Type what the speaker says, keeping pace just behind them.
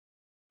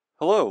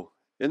Hello!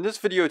 In this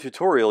video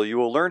tutorial, you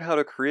will learn how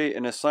to create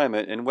an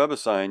assignment in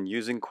WebAssign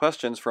using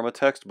questions from a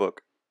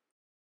textbook.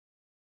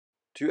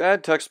 To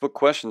add textbook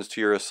questions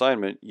to your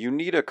assignment, you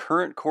need a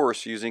current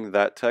course using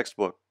that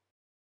textbook.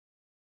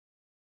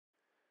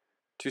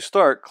 To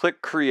start,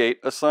 click Create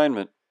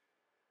Assignment.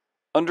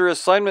 Under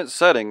Assignment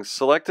Settings,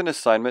 select an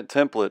assignment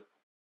template.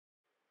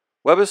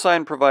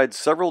 WebAssign provides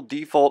several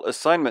default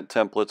assignment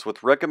templates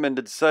with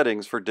recommended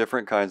settings for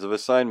different kinds of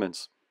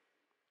assignments.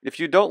 If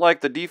you don't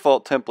like the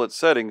default template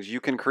settings, you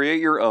can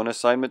create your own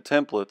assignment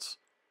templates.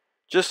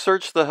 Just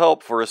search the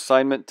help for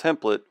Assignment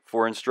Template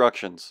for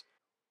instructions.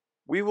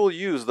 We will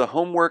use the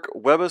Homework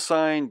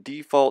WebAssign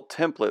default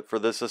template for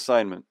this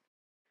assignment.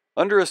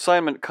 Under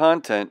Assignment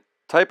Content,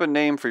 type a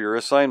name for your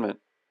assignment.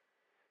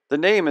 The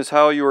name is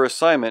how your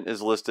assignment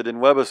is listed in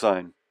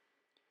WebAssign.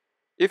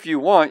 If you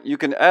want, you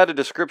can add a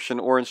description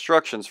or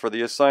instructions for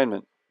the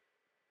assignment.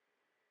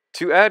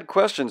 To add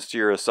questions to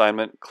your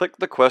assignment, click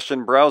the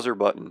Question Browser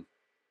button.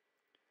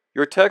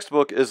 Your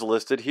textbook is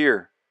listed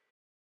here.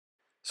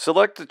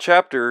 Select the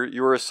chapter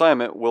your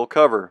assignment will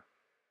cover.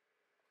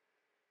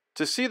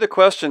 To see the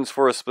questions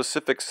for a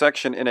specific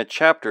section in a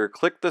chapter,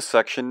 click the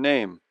section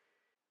name.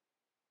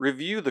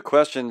 Review the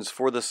questions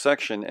for the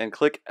section and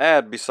click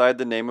Add beside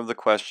the name of the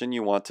question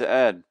you want to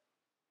add.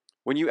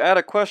 When you add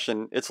a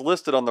question, it's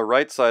listed on the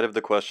right side of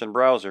the question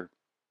browser.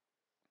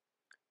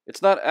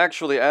 It's not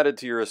actually added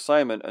to your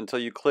assignment until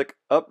you click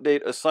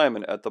Update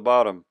Assignment at the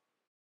bottom.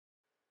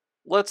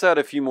 Let's add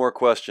a few more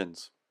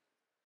questions.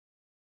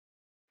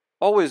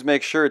 Always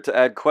make sure to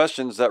add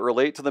questions that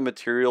relate to the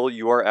material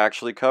you are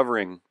actually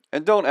covering,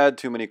 and don't add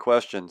too many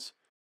questions.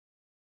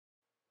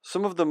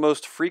 Some of the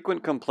most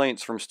frequent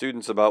complaints from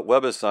students about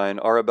WebAssign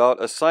are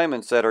about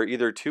assignments that are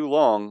either too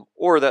long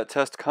or that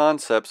test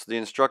concepts the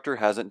instructor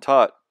hasn't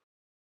taught.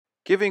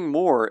 Giving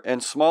more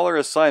and smaller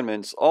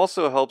assignments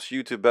also helps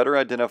you to better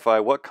identify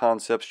what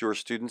concepts your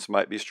students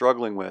might be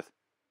struggling with.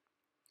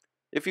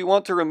 If you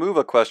want to remove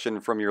a question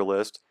from your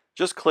list,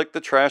 just click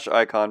the trash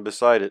icon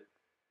beside it.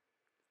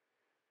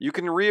 You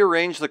can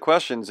rearrange the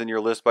questions in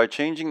your list by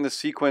changing the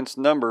sequence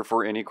number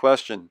for any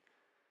question.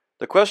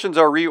 The questions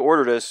are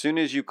reordered as soon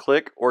as you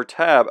click or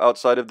tab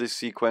outside of the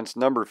sequence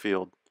number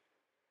field.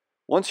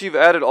 Once you've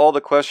added all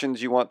the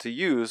questions you want to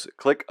use,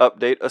 click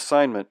Update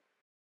Assignment.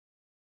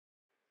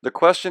 The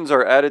questions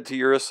are added to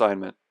your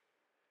assignment.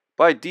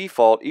 By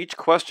default, each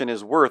question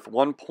is worth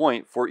 1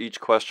 point for each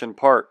question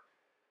part.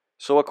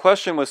 So a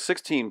question with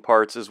 16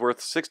 parts is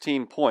worth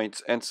 16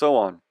 points, and so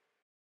on.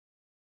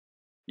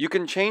 You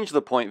can change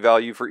the point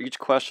value for each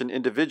question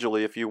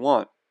individually if you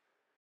want.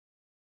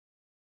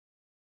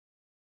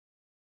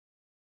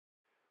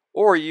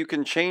 Or you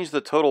can change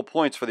the total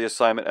points for the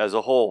assignment as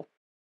a whole.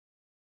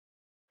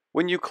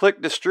 When you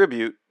click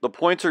Distribute, the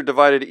points are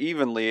divided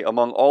evenly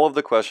among all of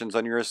the questions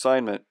on your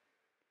assignment.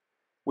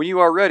 When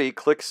you are ready,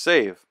 click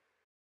Save.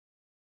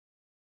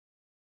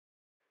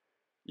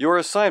 Your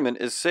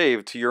assignment is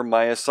saved to your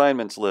My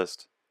Assignments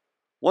list.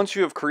 Once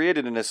you have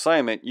created an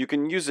assignment, you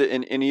can use it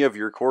in any of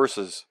your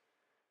courses.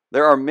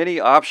 There are many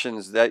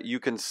options that you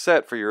can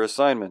set for your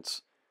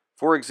assignments.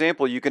 For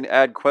example, you can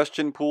add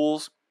question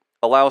pools,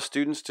 allow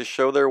students to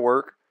show their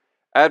work,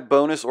 add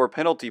bonus or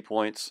penalty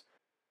points,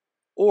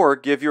 or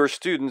give your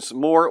students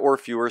more or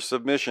fewer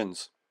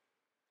submissions.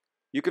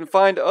 You can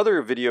find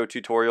other video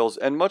tutorials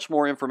and much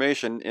more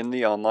information in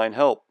the online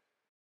help.